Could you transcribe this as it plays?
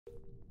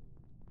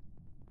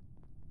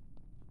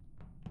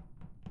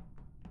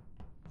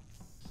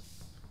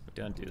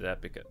gonna do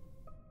that because.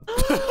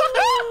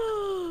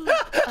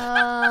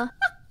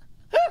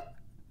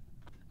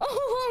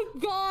 Oh my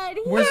god.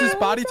 Where's his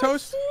body,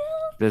 Toast?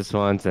 This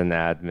one's an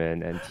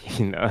admin, and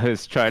Tina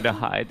is trying to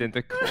hide in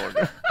the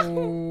corner.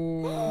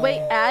 Wait,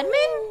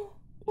 admin?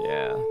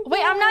 Yeah.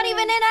 Wait, I'm not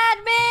even in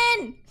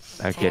admin!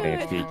 I'm kidding,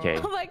 it's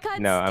DK. Oh my god,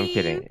 No, I'm Steve.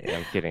 kidding.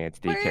 I'm kidding, it's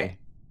DK.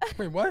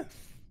 Wait, what?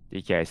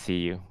 DK, I see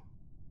you.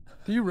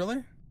 Do you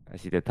really? I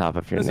see the top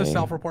of your This name. is a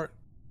self-report.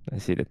 I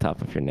see the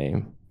top of your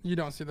name. You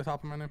don't see the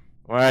top of my name.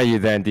 Where are you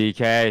then,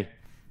 DK?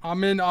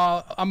 I'm in,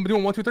 I'm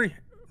doing 1, 2, 3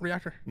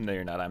 reactor. No,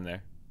 you're not. I'm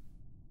there.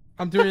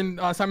 I'm doing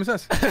Simon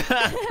Says. I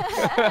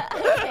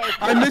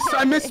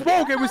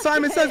misspoke. It was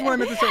Simon Says what I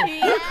meant to say.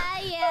 Yeah.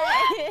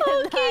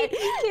 Okay.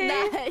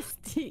 Nice,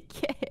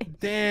 DK.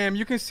 Damn,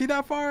 you can see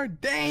that far?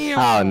 Damn.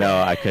 Oh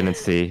no, I couldn't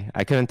see.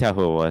 I couldn't tell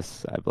who it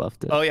was. I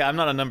bluffed it. Oh yeah, I'm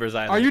not a numbers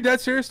either. Are you dead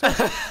serious?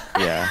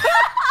 Yeah.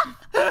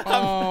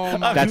 Oh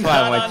my. That's why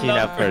I went not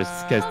Tina on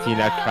first, because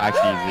Tina cracked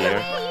easier.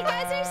 Hey, you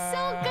guys are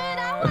so good.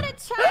 I want to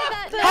try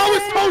that. How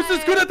is Toast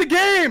as good at the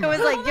game? It was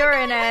like, you're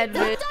an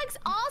admin. DumbDog's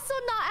also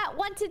not at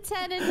 1 to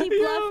 10 and he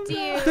bluffed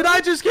you. Did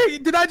I just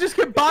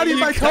get bodied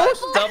by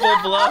Toast? Double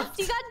bluffed.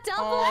 You got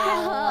double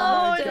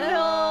Oh, bluffed.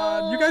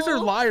 God. You guys are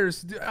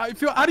liars. How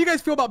do you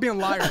guys feel about being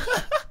liars?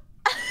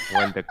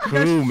 When the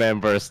crew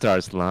member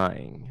starts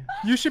lying.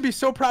 You should be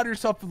so proud of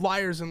yourself,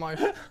 liars in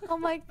life. Oh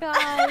my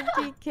god,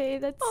 DK,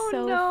 that's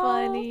so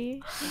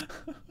funny.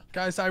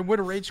 Guys, I would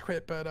rage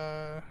quit, but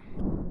Oh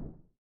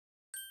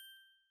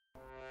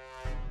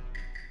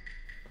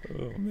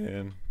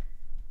man.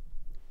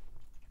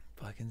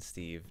 Fucking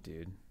Steve,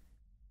 dude.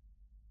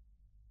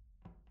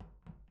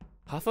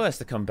 Hafu has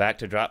to come back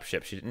to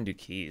dropship. She didn't do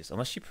keys,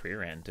 unless she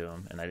pre-ran to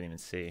him, and I didn't even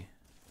see.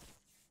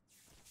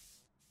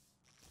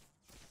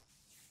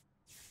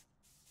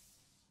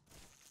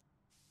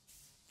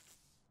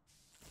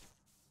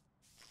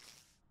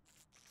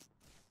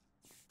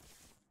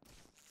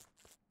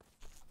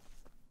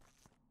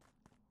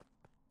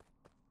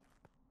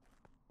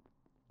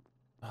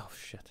 Oh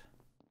shit.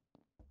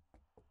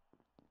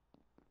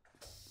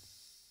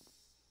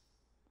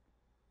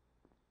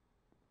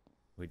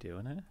 We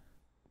doing it?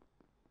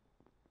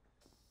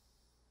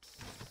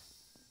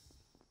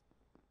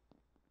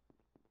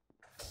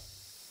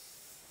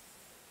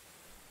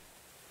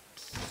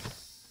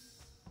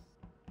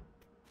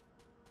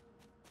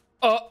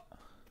 Oh.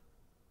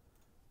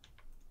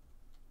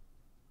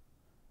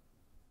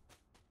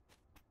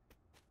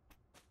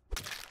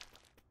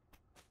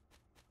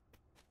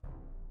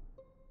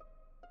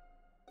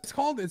 it's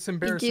called. It's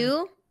embarrassing.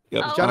 You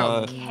Yep. do?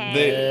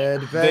 Okay.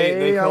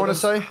 They I I want want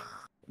to to say.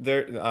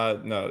 They're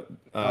no.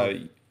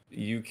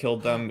 You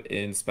killed them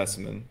in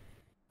specimen.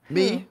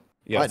 Me?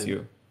 Yes, didn't.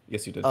 you.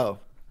 Yes, you did. Oh,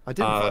 I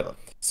didn't. find that.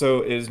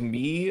 So is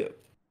me,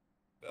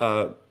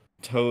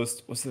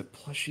 Toast. Was it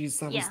Plushys?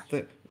 That was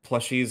the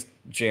Plushys.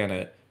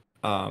 Janet.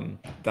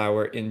 That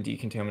were in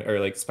decontaminate or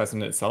like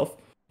specimen itself.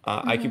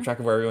 I keep track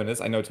of where everyone is.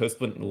 I know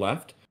Toast went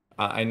left.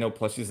 I know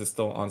Plushys is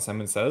still on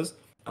Simon Says.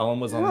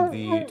 Ellum was on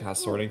the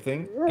task sorting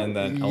thing, and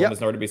then Ellum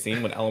is nowhere to be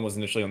seen when Ellum was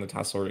initially on the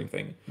task sorting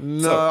thing.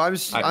 No,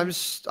 So, I'm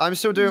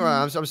still doing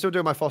I'm still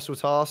doing my fossil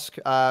task.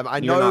 I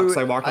You're know. not, because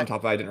I walked on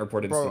top of it. I didn't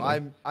report Bro,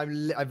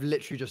 instantly. I've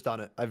literally just done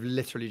it. I've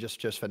literally just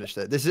finished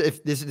it. This is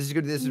this is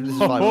good. This is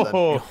fine with them.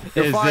 Oh,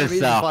 You're is fine with this me, a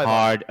this is fine with them.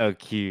 hard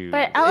accuse?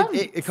 But Ellum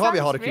It can't be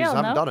a hard sounds accuse. I real,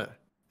 haven't no? done it.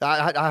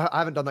 I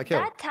haven't done that kill.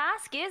 That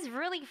task is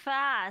really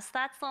fast.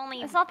 That's the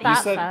only. It's not thing.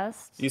 that said-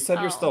 fast. You said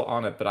you're Oh. still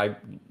on it, but I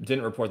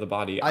didn't report the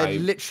body. I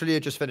literally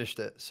just finished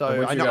it. So And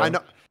where'd I you know.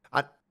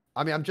 go?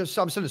 I mean, I'm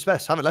still in Spec.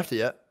 I haven't left it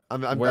yet.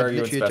 I'm Where I've are you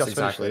in literally Spec just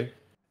finished exactly? it.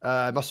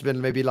 It must have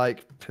been maybe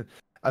like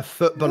a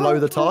foot below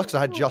the task. 'Cause I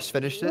had just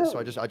finished it, so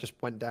I just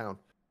went down.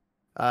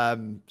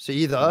 So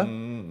either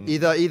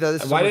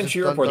this. Why didn't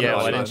you report the Yeah,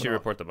 body? why didn't you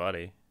report the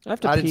body? I have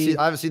to I pee.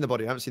 haven't seen the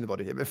body. I haven't seen the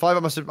body.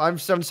 Five must have. I'm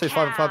starting to say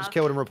five was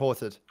killed and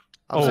reported.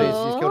 I'm saying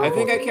he's killed. I And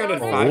think I reported.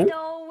 counted No, 5. there's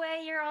no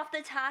way you're off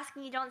the task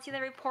and you don't see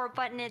the report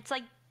button. It's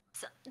like,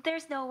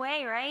 there's no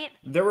way, right?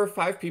 There were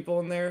 5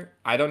 people in there.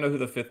 I don't know who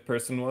the 5th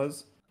person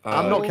was.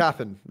 I'm not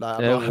capping. Nah,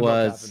 I'm It not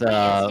was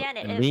capping.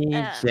 Janet, me,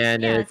 yeah,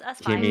 Janet, it's us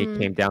five. Kimmy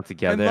came down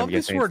together. love I'm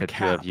this guessing word it's the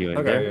two of cap. you in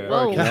Okay, there. yeah.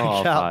 Well, Cap,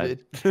 all cap, five.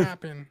 dude.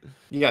 Capping.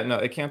 Yeah, no,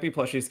 it can't be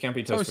Plushys, can't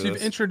be Toast Toast, for you've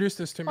this. introduced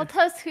this to me. Well,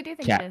 Toast, who do you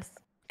think Cat. it is?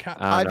 Cap.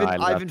 I don't know,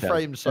 I've I been left them.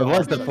 framed so It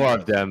was hard. the 4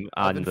 of them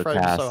I've on been the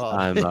framed task. so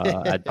hard.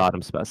 I'm at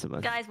bottom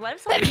specimen. Guys, what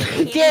if somebody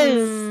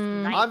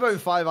I'm voting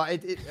 5. I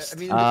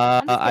mean,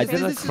 I this-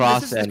 didn't this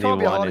cross can't be a hard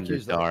anyone in the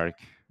accuse, though. dark.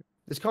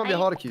 This can't be a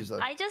hard accuse though.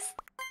 I just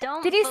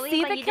don't Did you believe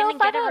see like, the you kill,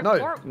 didn't get a Fido? No.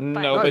 report No,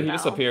 button, but he though.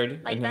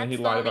 disappeared, Like, and then he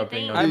that's lied the about only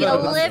being thing. on You'll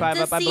the live task.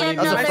 to see That's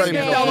a another frame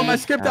day. job. Ellum, I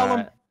skipped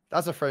Ellum.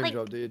 That's a frame Like,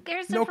 job, dude.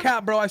 There's No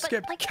cap, bro. I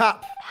skipped. Like,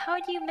 Cap. how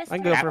do you miss I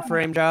can go for a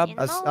frame job.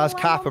 As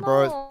Kappa,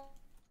 bro.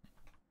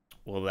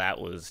 Well, that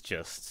was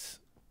just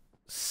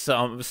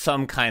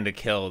some kind of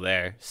kill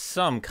there.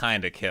 Some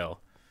kind of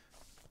kill.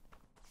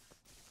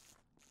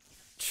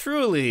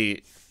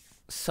 Truly,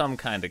 some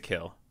kind of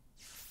kill.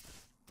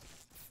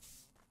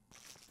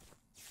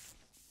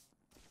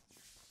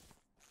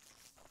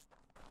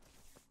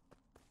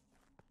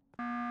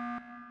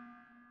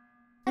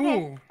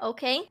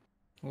 Okay.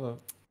 Hello.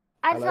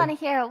 I just Hello? want to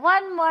hear it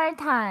one more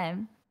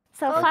time.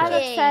 So Okay. Five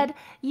Up said,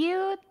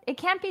 it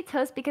can't be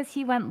Toast because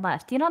he went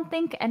left. You don't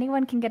think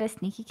anyone can get a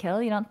sneaky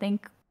kill? You don't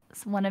think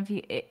one of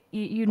you,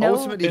 you know?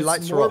 Ultimately, It's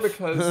lights are more off.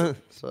 because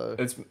so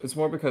it's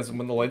more because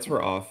when the lights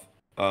were off,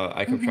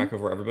 I kept track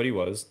of where everybody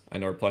was. I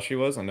know where Plushie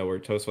was. I know where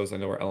Toast was. I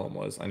know where Ellum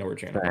was. I know where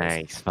Janet was.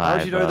 Thanks, how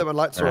do you know that when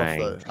lights are off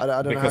Thanks. though?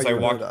 I don't Because know I how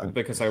you walked know that.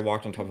 because I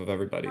walked on top of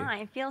everybody.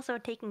 I feel so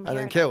taken And care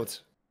then of.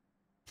 killed.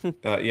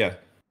 Yeah.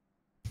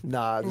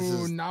 Nah, this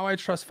Ooh, is now I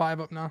trust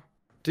 5-Up now.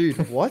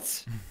 dude.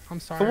 What? I'm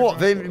sorry. For what?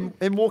 bro.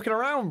 Him walking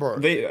around, bro.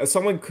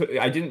 Someone could.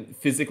 I didn't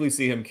physically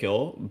see him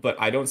kill, but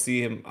I don't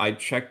see him. I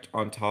checked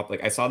on top.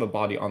 Like I saw the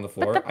body on the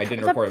floor. I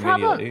didn't report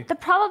immediately. The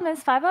problem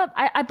is, Five Up,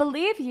 I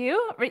believe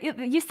you.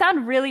 You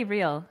sound really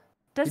real.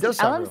 does Does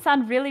sound Ellum real.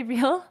 sound really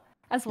real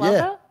as well,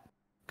 Yeah. though?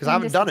 Because I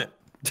haven't done it.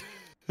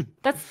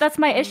 That's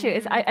my issue.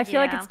 Is I feel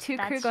like Yeah, it's two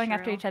crew that's going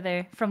after true. each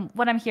other from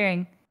what I'm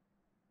hearing.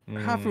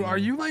 Hafu, are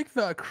you like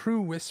the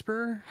crew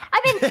whisperer?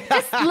 I mean,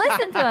 just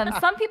listen to them.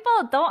 Some people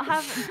don't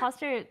have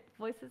imposter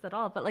voices at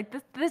all, but like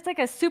there's like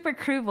a super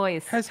crew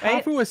voice. Has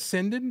right? Hafu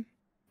ascended?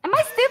 Am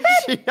I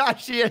stupid? She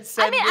actually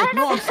ascended. I mean, I don't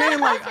know. No, I'm saying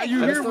like you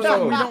hear That's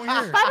something we no- don't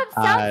hear. Five Up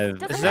sounds.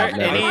 doesn't Is there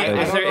sound any-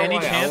 like- is there any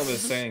why chance- Ellum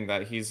is saying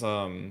that he's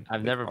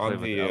I've never on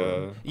played with the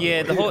Ellum.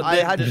 Yeah, the Dude, whole I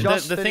had the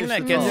just thing finished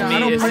that the gets Yeah, me I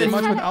don't is play if,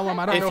 much with Ellum.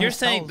 I don't know if you're his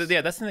saying spells.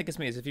 yeah, that's the thing that gets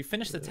me is if you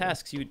finish the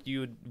tasks,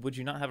 would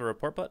you not have a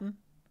report button?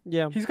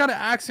 Yeah. He's got an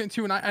accent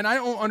too, and I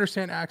don't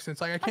understand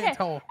accents. Like I can't Okay.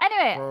 tell.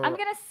 Anyway, Bro. I'm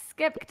gonna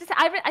skip.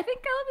 I think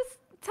Ellum is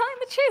telling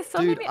the truth. So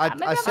Dude, maybe, I maybe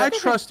said- I'm I stupid.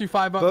 trust you,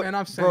 5-Up, But, and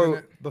I'm saying bro,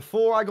 it.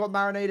 before I got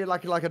marinated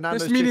like a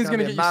Nando's meeting's chicken, gonna I'm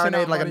get you sent marinated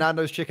out, like a buddy.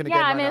 Nando's chicken Yeah,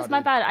 again. I right mean, now, it's my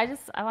dude. bad.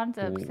 I wanted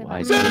to say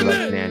I that. do love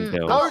it!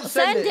 Nando. Don't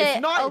Send It's it.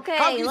 not. Okay,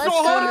 how, it's let's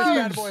not hard send this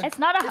bad accused. boy. It's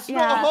not a It's yeah.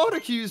 not a hard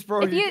accused,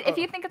 bro. If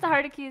you think it's a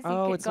hard accuse,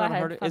 Oh, you it's go not a ahead.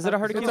 hard- is it a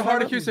hard It's accuse? a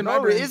hard accuse in my No,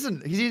 it brain.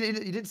 isn't. He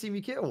didn't see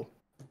me kill.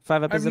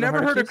 5-Up, I've is it a never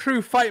hard heard a accuse?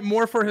 crew fight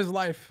more for his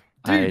life.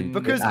 Dude,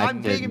 because I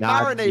I'm did being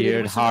not marinated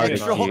hear with some hard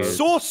extra hot accused.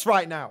 sauce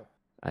right now.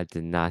 I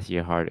did not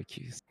hear hard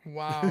accused.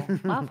 Wow.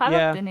 Wow, Five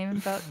Yeah. Up didn't even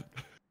vote.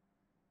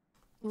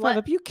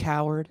 5-Up, you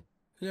coward.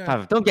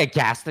 Yeah. Don't get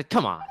gassed.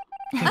 Come on.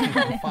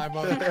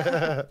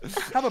 5-Up.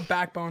 Have a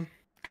backbone.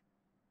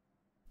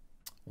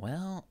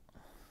 Well,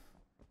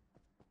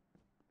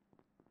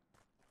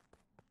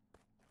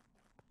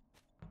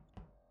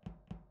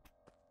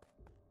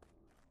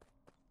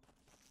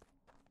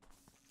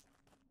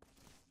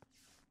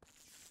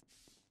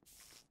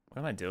 what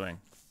am I doing?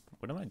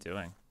 What am I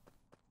doing?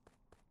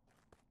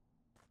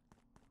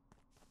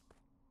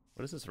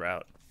 What is this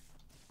route?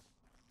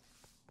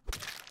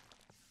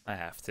 I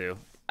have to.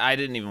 I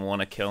didn't even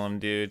want to kill him,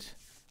 dude.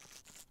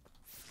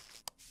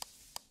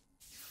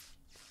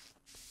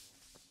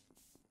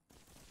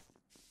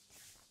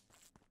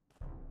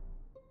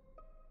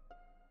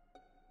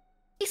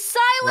 He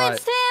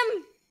silenced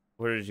him.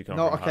 Where did you come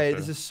No, from? okay, Hafu?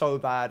 this is so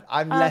bad.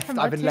 I'm From left.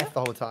 I've been O2? left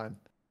the whole time.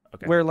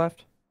 Okay. Where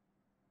left?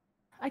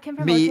 I came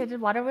from Me-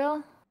 rotated water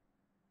wheel.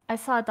 I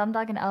saw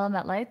DumbDog and Ellum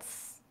at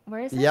lights.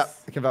 Where is this? Yep,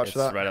 I can vouch It's for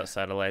that. right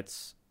outside of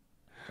lights.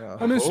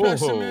 I'm in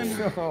specimen.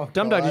 Oh, DumbDog,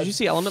 did God. you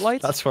see Element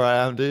Lights? That's where I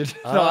am, dude.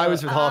 No, I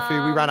was with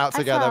Hafu. We ran out I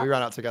together. saw- We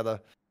ran out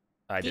together.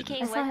 I didn't.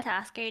 DK, I saw what it.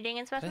 task are you doing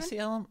in Did I specimen? see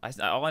Ellum?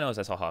 All I know is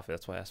I saw Hafu.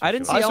 That's why I asked. I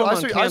didn't see I saw- Ellum I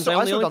on saw- I cams. saw- The I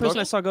only saw person DumbDog.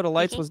 I saw go to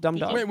Lights DK? was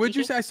DumbDog. Wait, what'd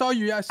you say? I saw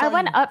you. Yeah, I saw I you.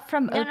 went up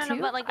from No, O2. no,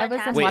 no, but, like, I what was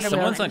task in Wait, water wheel.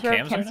 someone's on If you're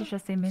cams cams, right you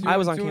should see me. I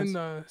was on doing cams.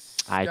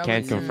 the I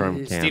can't skeleton. confirm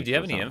Steve, cams. Steve, do you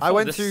have any was on. info? I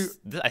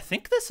went I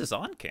think this is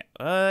on cam.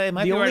 It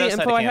might The be right only outside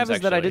info of I have cams,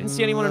 is that I actually. didn't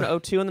see anyone in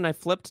O2, and then I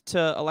flipped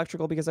to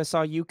electrical because I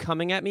saw you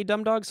coming at me,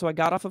 DumbDog. So I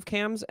got off of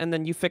cams, and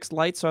then you fixed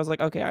lights. So I was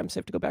like, okay, I'm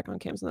safe to go back on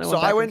cams. And then I So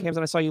went back I on went- cams,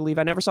 and I saw you leave.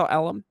 I never saw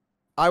Ellum.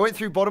 I went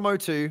through bottom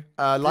O2,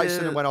 lights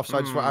didn't went off, so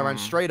I ran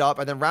Hmm. straight up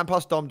and then ran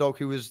past DumbDog,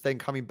 who was then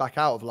coming back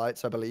out of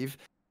lights, I believe.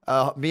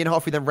 Me and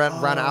Hafu then ran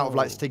out of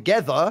lights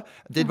together,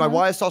 did my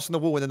wire starts on the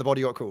wall, and then the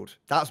body got called.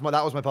 That was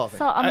my pathing.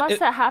 So unless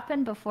it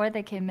happened before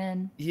they came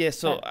in. Yeah,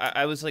 so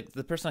I was like,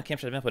 the person on cam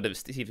should have been, but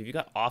Steve, if you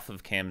got off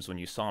of cams when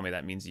you saw me,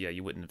 that means, yeah,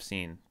 you wouldn't have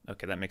seen.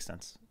 Okay, that makes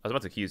sense. I was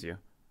about to accuse you.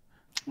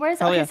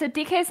 Where's Oh, okay? yeah. So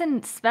DK's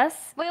in Spec.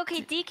 Wait,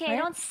 okay, DK, I Right?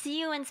 don't see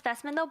you in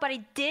specimen though, but I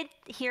did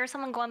hear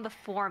someone going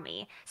before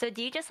me. So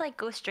do you just like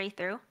go straight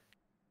through?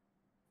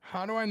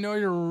 How do I know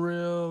you're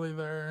really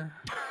there?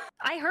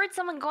 I heard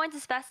someone going to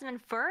specimen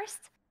first,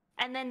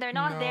 and then they're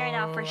not there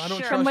now for No, I don't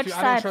sure. trust which you. I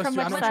side? don't trust From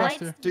you. I which don't side?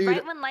 trust you. Dude.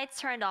 Right when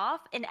lights turned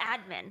off in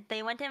admin,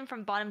 they went in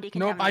from bottom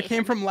decontamination. Nope, I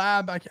came from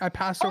lab. I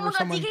passed Oh over my god,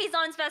 someone. DK's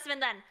on specimen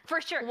then,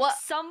 for sure. What?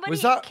 Somebody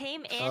Was that-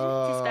 came in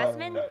to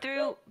specimen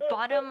through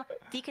bottom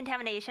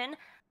decontamination.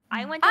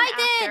 I went in I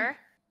did! after.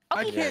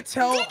 I Okay, can't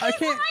tell. DK's I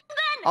can't. lying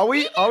then! Are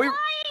we- DK's are we-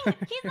 lying!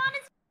 He's not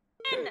in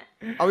specimen!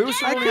 Are we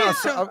also I ruling can't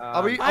us? tell-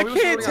 Are we I also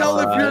can't ruling tell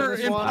if ourselves you're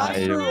this one?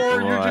 imposter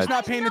or you're just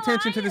not paying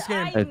attention to this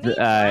game.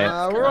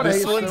 We're on This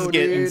ace one's still,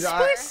 getting dude.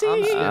 I'm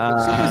skipping.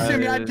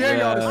 Simmy, I dare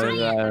y'all to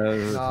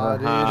see. Nah,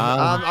 dude.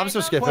 I'm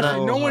still skipping Plus,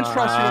 it. no one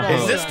trusts you at all.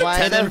 Is this the Why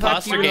 10 the fuck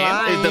imposter you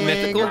game? Is the lying?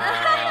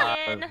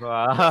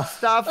 mythical?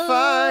 Stop fucking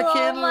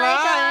Oh my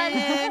god,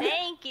 lying.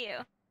 thank you.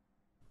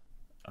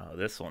 Oh,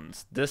 this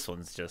one's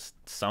just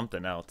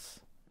something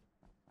else.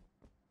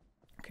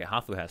 Okay,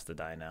 Hafu has to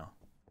die now.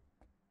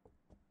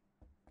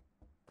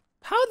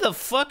 How the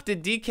fuck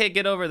did DK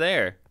get over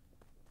there?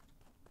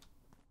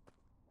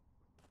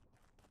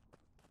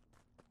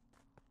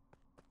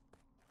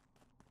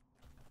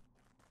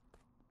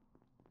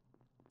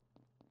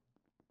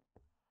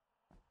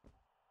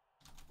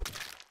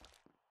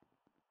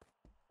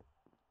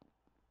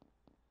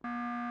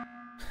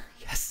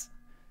 Yes.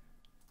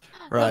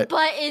 Right. The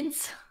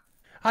buttons.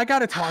 I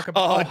gotta talk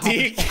about. Oh,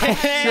 DK.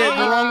 Shit,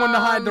 the wrong one to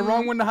hide. The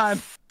wrong one to hide.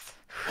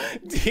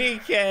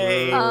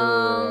 DK.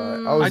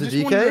 Oh, I is just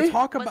it wanted to DK?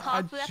 talk Was about.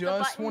 I Hafu at the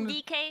just button,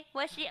 wanted. DK?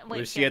 Was she? Wait,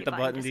 Was she at the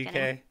button, just DK?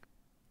 kidding.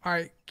 All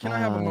right, can I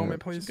have a moment,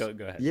 please? Go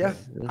ahead. Yeah.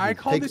 I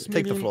called Take this the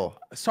meeting. floor.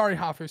 Sorry,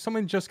 Hafu.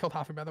 Someone just killed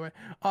Hafu, by the way.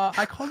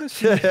 I called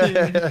this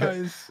meeting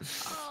because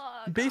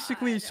Oh,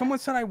 basically God. someone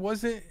said I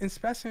wasn't in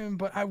specimen,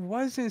 but I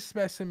was in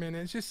specimen.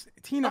 It's just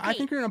Tina. I Okay.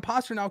 think you're an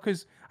imposter now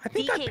because I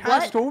think I DK,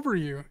 passed what? over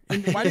you.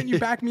 And why didn't you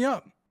back me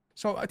up?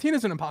 So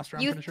Tina's an imposter.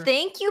 I'm You pretty sure.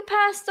 think you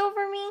passed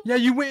over me? Yeah,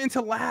 you went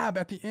into lab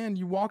at the end.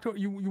 You walked.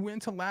 You went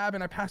into lab,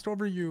 and I passed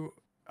over you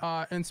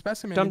in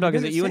specimen. and DumbDog,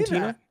 is it didn't you and say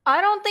Tina? that.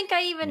 I don't think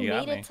I even You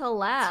got made me. it to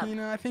lab.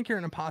 Tina, I think you're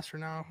an imposter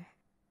now.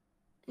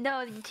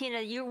 No, Tina,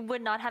 you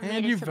would not have And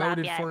made you it to lab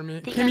voted yet. for me.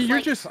 Because, Kimmy, you're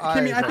like, just.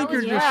 Kimmy, I think Oh,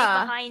 you're yeah.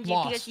 just. behind you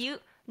lost. because you.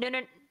 No.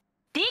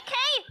 DK.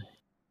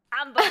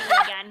 I'm voting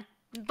again.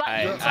 But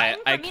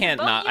I can't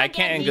not. I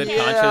can't in good DK.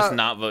 conscience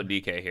not vote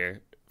DK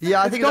here.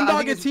 Yeah, I It's think I DumbDog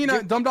think and Tina.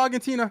 DumbDog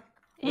and Tina.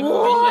 It's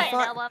What? me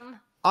and Ellum.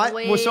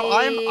 Well, so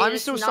I'm Wait,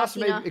 still it's not sus.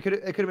 Maybe Tina. it could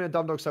have been a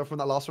dumb dog cell from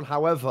that last one.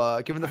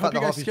 However, given the I fact hope that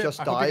you guys Harvey's skip. just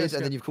I hope you guys died and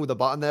then skip. you've called the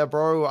button there,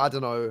 bro, I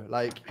don't know.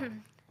 Like,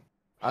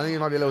 I think it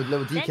might be a little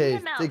Send DK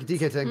him out.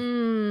 DK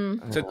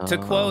thing. To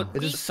quote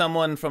It just-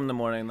 someone from the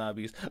morning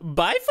lobbies,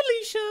 "Bye,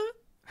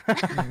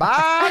 Felicia."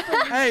 Bye.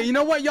 Hey, you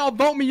know what? Y'all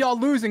vote me, y'all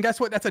lose, and guess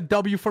what? That's a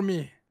W for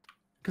me,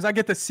 because I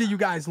get to see you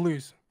guys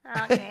lose.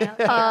 Okay.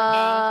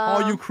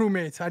 All you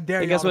crewmates, I dare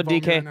Hey, you. guess what,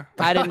 DK?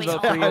 I didn't Wait,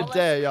 vote for all you of us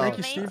dare y'all. Thank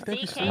you, roommates, Steve.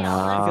 Thank you, DK, Steve. all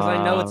of us? because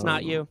I know it's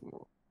not you.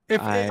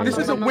 If I- this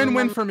is a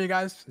win-win for me,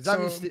 guys, Does that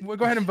mean so Steve-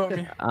 go ahead and vote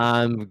me.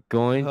 I'm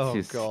going Oh,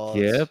 to God.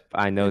 skip.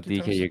 I know Thank you,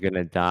 DK, Toast. you're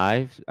gonna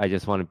die. I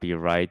just want to be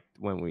right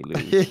when we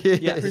lose.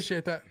 Yeah,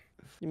 appreciate that.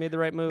 You made the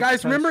right move. Guys,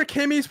 Toast. remember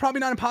Kimmy's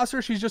probably not an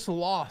imposter. She's just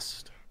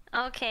lost.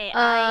 Okay.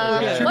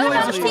 Yeah, What really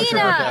about just-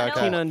 Tina? Okay,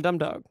 okay. Tina and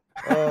DumbDog.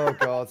 Oh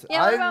god.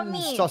 Yeah, what about I'm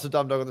me? sus a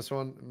dumb dog on this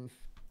one.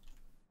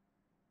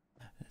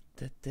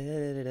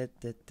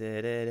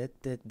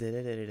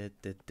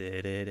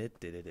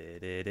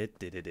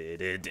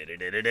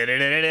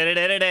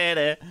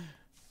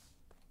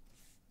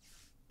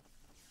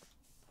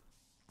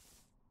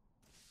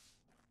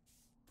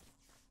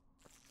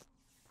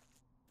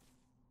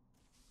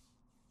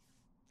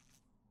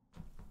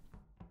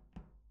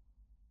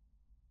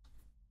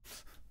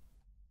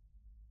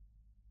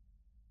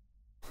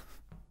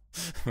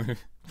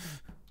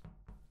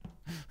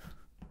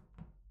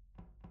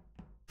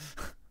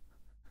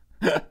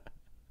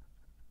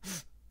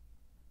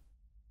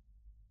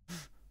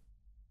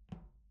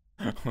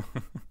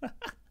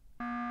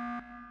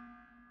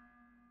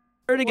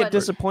 Starting to get What?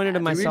 disappointed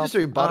in We myself. just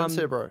doing buttons Um,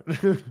 here,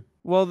 bro.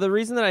 Well, the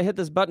reason that I hit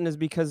this button is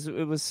because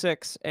it was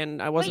 6,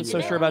 and I wasn't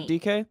so sure about really?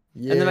 DK.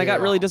 Yeah. And then I got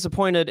really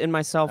disappointed in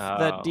myself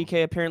that Oh.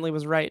 DK apparently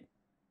was right.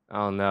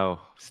 Oh no,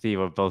 Steve,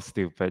 we're both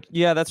stupid.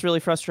 Yeah, that's really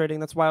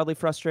frustrating. That's wildly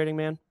frustrating,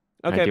 man.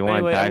 do Okay, you but want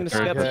anyway, I'm back gonna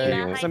skip first, or do you Tina,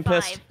 want- because I'm high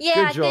pissed. five.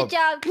 Yeah, Good good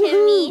job,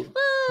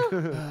 Kimmy.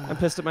 Woo. I'm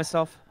pissed at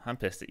myself. I'm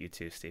pissed at you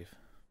too, Steve.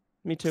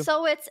 Me too.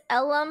 So it's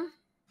Ellum.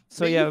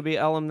 So yeah, it would be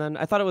Ellum then.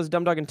 I thought it was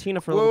DumbDog and Tina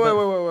for a Wait, little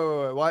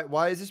wait, bit. wait.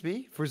 Why is this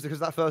me? Because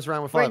that first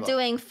round with We're five.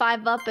 doing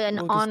 5 up and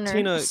Well, 'cause honor.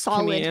 Tina,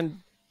 Solid. Kimmy, and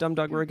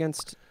DumbDog were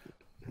against.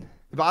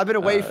 But I've been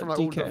away from like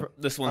all DK. the,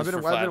 This one's I've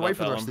been for away five from the up, rest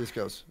of Ellum. these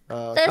girls.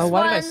 This Oh,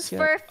 why did I one's skip?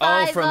 for Oh,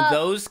 5 from up.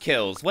 those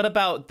kills. What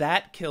about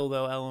that kill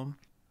though, Ellum?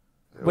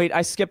 Wait,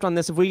 I skipped on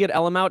this. If we get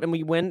Ellum out and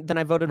we win, then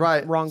I voted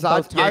Right. wrong So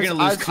both You're times.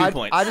 gonna lose 2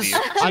 points, I just,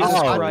 Steve. I just, Jesus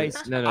I,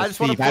 Christ. No, I just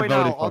want Steve, to I point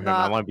voted out for on him. that.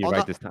 I want to be on right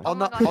that- this time. Oh On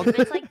my that, god, on, if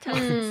it's like Toast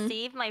and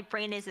Steve, my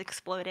brain is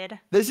exploded.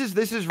 this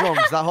is wrong.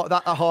 'Cause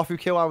that Hafu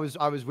kill, I was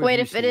with Wait,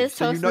 you, if it is Steve.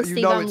 So Toast you know, and you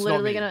Steve, know I'm it's not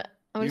literally me. gonna.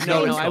 I'm You just know No,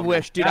 gonna. it's no, I not me.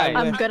 wish, dude. I I'm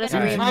wish. gonna Guys,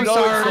 scream. I'm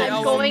sorry, I'm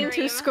Ellum. going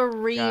to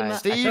scream. Guys, I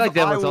Steve, feel like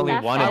there I was would- only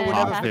That one I would never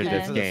imposter forgive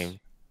this this. game.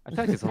 I feel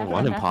like there's only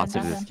one imposter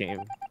this game.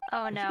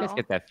 Oh You guys no.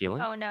 get that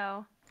feeling? Oh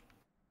no.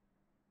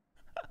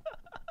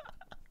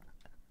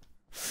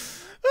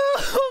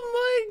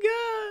 Oh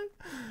my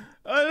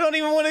god! I don't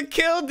even want to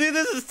kill, dude.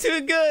 This is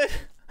too good.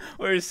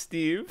 Where's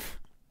Steve?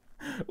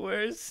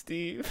 Where's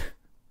Steve?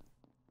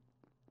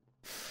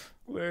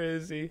 Where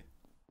is he?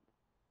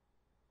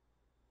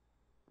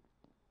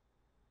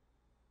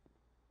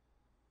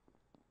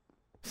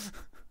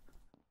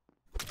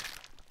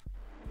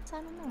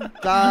 I don't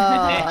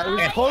know.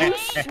 It was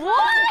toast.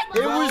 What?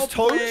 It was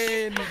toast.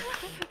 Played.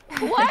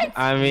 What?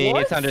 I mean,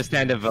 it's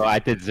understandable. I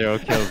did 0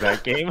 kills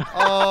that game.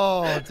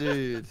 Oh,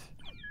 dude.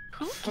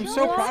 I'm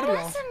so proud of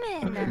y'all.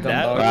 Specimen?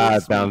 Wow,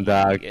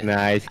 DumbDog.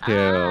 Nice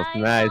kills.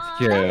 Nice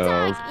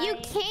kills. You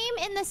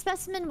came in the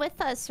specimen with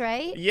us,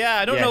 right? Yeah,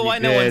 I don't Yeah, know he why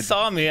no one did.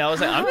 saw me. I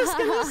was like, I'm just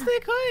gonna stay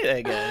quiet,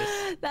 I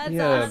guess. That's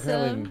Yeah,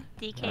 awesome.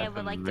 DK, I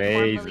would like to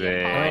Amazing.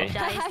 formally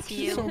apologize to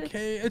It's you.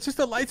 okay. It's just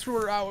the lights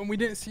were out and we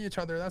didn't see each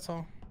other. That's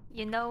all.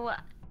 You know,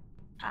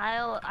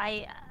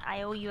 I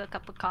owe you a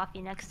cup of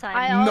coffee next time.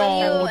 I No,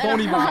 owe you don't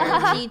an even.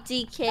 apology,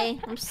 DK.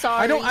 I'm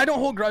sorry. I don't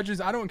hold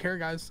grudges. I don't care,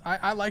 guys.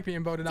 I like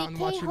being voted out and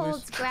watch DK you holds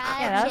lose.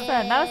 grudges.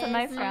 Yeah, that was a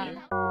nice round.